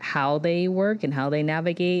naturally, how they work and how they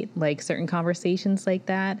navigate like certain conversations like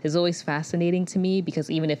that is always fascinating to me,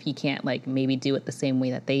 because even if you can't like maybe do it the same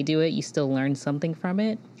way that they do it, you still learn something from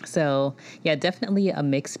it. So yeah, definitely a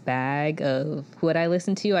mixed bag of what I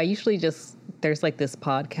listen to. I usually just, there's like this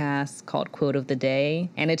podcast called Quote of the Day,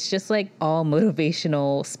 and it's just like all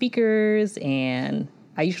motivational speakers, and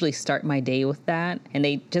I usually start my day with that, and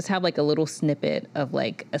they just have like a little snippet of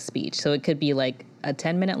like a speech. So it could be like a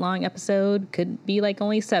 10-minute long episode, could be like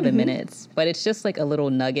only 7 minutes, but it's just like a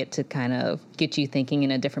little nugget to kind of get you thinking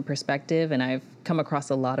in a different perspective. And I've come across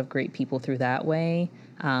a lot of great people through that way.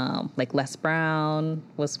 Like Les Brown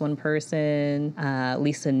was one person,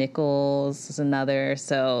 Lisa Nichols is another.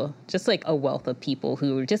 So just like a wealth of people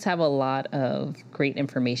who just have a lot of great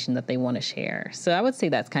information that they want to share. So I would say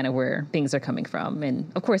that's kind of where things are coming from.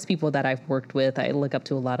 And of course, people that I've worked with, I look up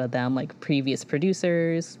to a lot of them, like previous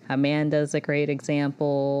producers. Amanda's a great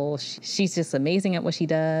example. She's just amazing at what she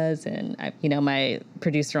does. And my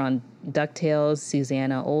producer on DuckTales,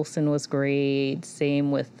 Susanna Olsen, was great.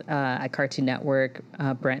 Same with at Cartoon Network,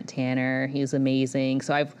 Brent Tanner. He was amazing.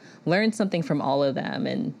 So I've learned something from all of them,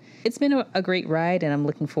 and it's been a great ride, and I'm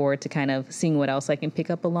looking forward to kind of seeing what else I can pick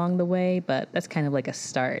up along the way. But that's kind of like a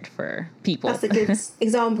start for people. That's a good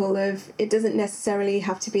example of, it doesn't necessarily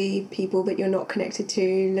have to be people that you're not connected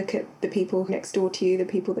to. Look at the people next door to you, the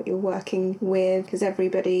people that you're working with, because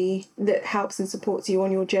everybody that helps and supports you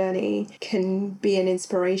on your journey can be an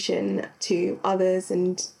inspiration to others,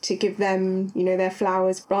 and to give them, their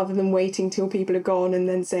flowers, rather than waiting till people are gone and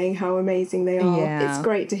then saying how amazing they are. Yeah. It's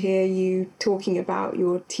great to hear you talking about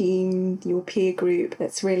your team, your peer group.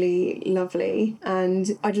 That's really lovely.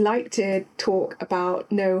 And I'd like to talk about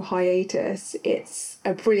No Hiatus. It's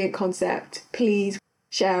a brilliant concept. Please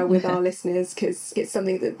share with our listeners, because it's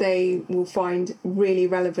something that they will find really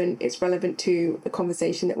relevant. It's relevant to the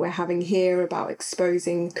conversation that we're having here about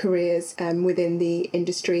exposing careers within the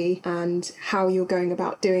industry, and how you're going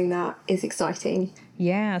about doing that is exciting.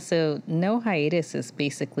 Yeah, so No Hiatus is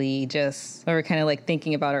basically just, we were kind of like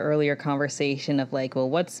thinking about our earlier conversation of like, well,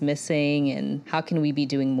 what's missing and how can we be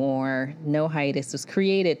doing more? No Hiatus was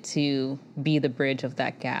created to be the bridge of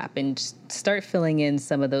that gap and just start filling in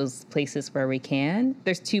some of those places where we can.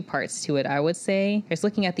 There's two parts to it, I would say. There's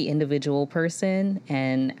looking at the individual person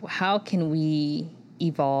and how can we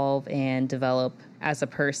evolve and develop as a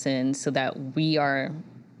person so that we are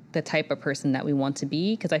the type of person that we want to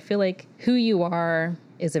be. Because I feel like who you are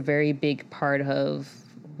is a very big part of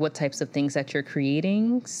what types of things that you're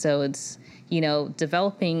creating. So it's,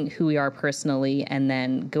 developing who we are personally and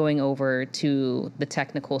then going over to the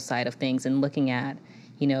technical side of things and looking at,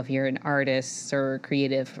 if you're an artist or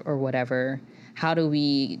creative or whatever, how do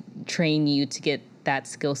we train you to get that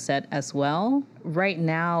skill set as well? Right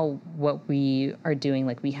now, what we are doing,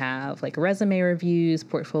 like we have like resume reviews,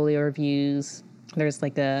 portfolio reviews. There's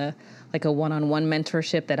like a one-on-one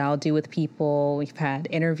mentorship that I'll do with people. We've had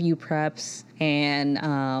interview preps,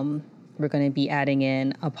 and we're going to be adding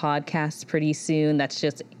in a podcast pretty soon that's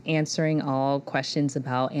just answering all questions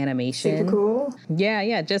about animation. Super cool. Yeah.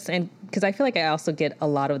 And because I feel like I also get a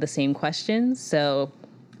lot of the same questions. So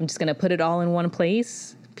I'm just going to put it all in one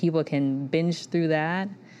place. People can binge through that,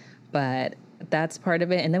 but that's part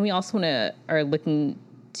of it. And then we also are looking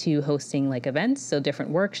to hosting like events, so different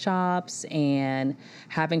workshops and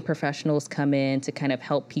having professionals come in to kind of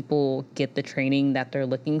help people get the training that they're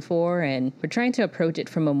looking for. And we're trying to approach it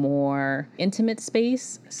from a more intimate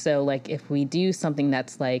space. So like if we do something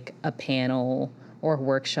that's like a panel or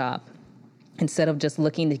workshop, instead of just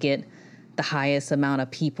looking to get the highest amount of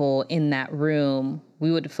people in that room, we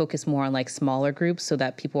would focus more on like smaller groups so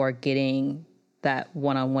that people are getting that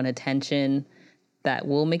one-on-one attention that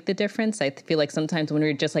will make the difference. I feel like sometimes when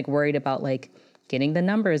we're just like worried about like getting the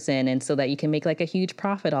numbers in and so that you can make like a huge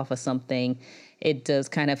profit off of something, it does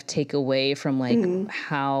kind of take away from like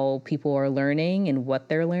how people are learning and what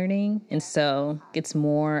they're learning. And so it's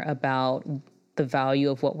more about the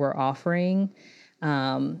value of what we're offering.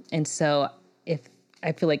 And so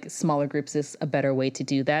I feel like smaller groups is a better way to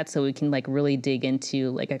do that. So we can like really dig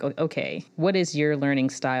into like, okay, what is your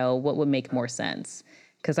learning style? What would make more sense?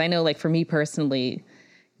 Because I know, like, for me personally,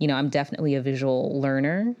 I'm definitely a visual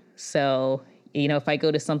learner. So, if I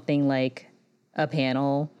go to something like a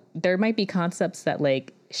panel, there might be concepts that,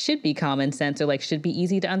 like, should be common sense or, like, should be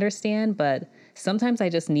easy to understand. But sometimes I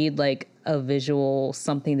just need, like, a visual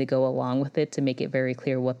something to go along with it to make it very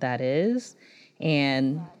clear what that is.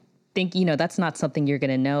 And that's not something you're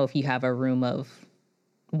going to know if you have a room of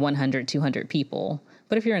 100, 200 people.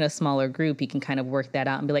 But if you're in a smaller group, you can kind of work that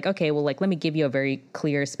out and be like, okay, well, like, let me give you a very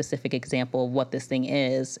clear, specific example of what this thing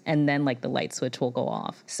is. And then like the light switch will go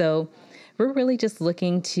off. So we're really just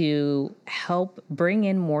looking to help bring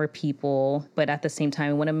in more people, but at the same time,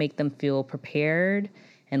 we want to make them feel prepared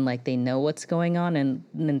and like they know what's going on and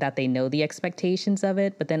that they know the expectations of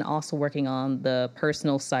it, but then also working on the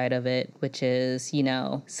personal side of it, which is, you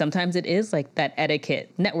know, sometimes it is like that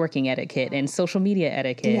etiquette, networking etiquette and social media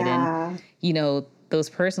etiquette and, you know, those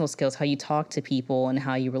personal skills, how you talk to people and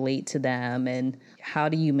how you relate to them and how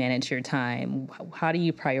do you manage your time? How do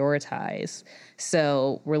you prioritize?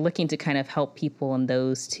 So we're looking to kind of help people in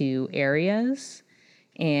those two areas.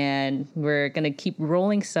 And we're going to keep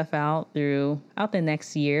rolling stuff out throughout the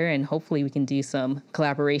next year. And hopefully we can do some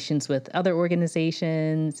collaborations with other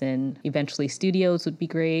organizations and eventually studios would be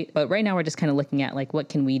great. But right now we're just kind of looking at like, what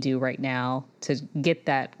can we do right now to get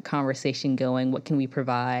that conversation going? What can we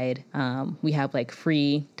provide? We have like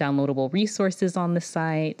free downloadable resources on the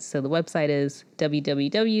site. So the website is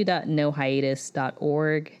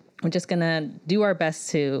www.nohiatus.org. We're just going to do our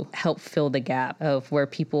best to help fill the gap of where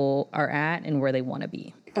people are at and where they want to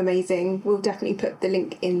be. Amazing. We'll definitely put the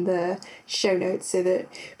link in the show notes so that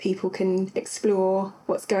people can explore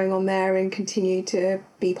what's going on there and continue to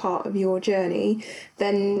be part of your journey.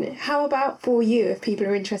 Then how about for you, if people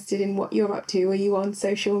are interested in what you're up to? Are you on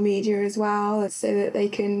social media as well so that they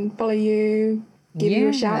can follow you? Give you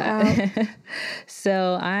a shout out.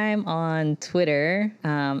 So I'm on Twitter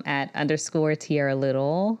at _Tiara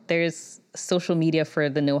Little. There's social media for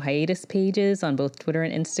the No Hiatus pages on both Twitter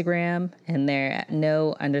and Instagram, and they're at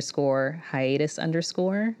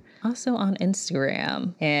no_hiatus_. Also on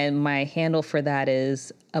Instagram. And my handle for that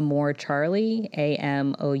is Amour Charlie,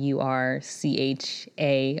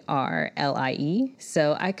 AMOURCHARLIE.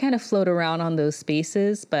 So I kind of float around on those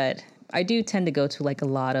spaces, but I do tend to go to like a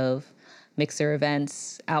lot of Mixer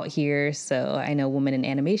events out here. So I know Women in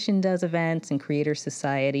Animation does events and Creator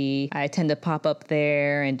Society. I tend to pop up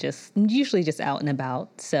there and usually just out and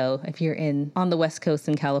about. So if you're on the West Coast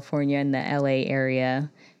in California in the LA area,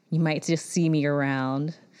 you might just see me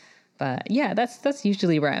around. But yeah, that's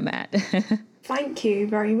usually where I'm at. Thank you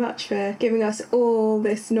very much for giving us all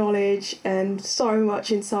this knowledge and so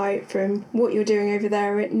much insight from what you're doing over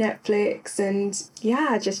there at Netflix and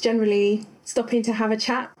just generally stopping to have a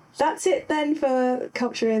chat. That's it then for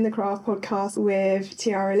Culture in the Craft podcast with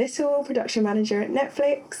Tiara Little, production manager at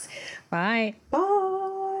Netflix. Bye.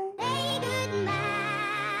 Bye.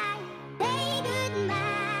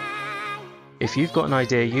 If you've got an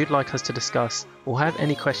idea you'd like us to discuss or have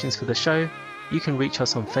any questions for the show, you can reach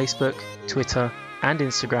us on Facebook, Twitter, and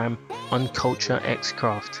Instagram on Culture X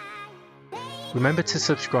Craft. Remember to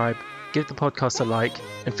subscribe, give the podcast a like,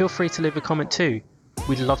 and feel free to leave a comment too.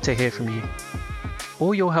 We'd love to hear from you.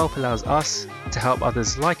 All your help allows us to help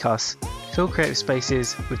others like us fill creative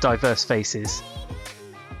spaces with diverse faces.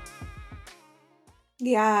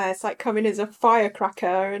 Yeah, it's like coming as a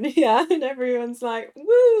firecracker and everyone's like,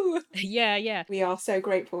 woo! Yeah. We are so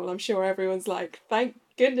grateful. I'm sure everyone's like, thank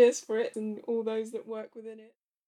goodness for it and all those that work within it.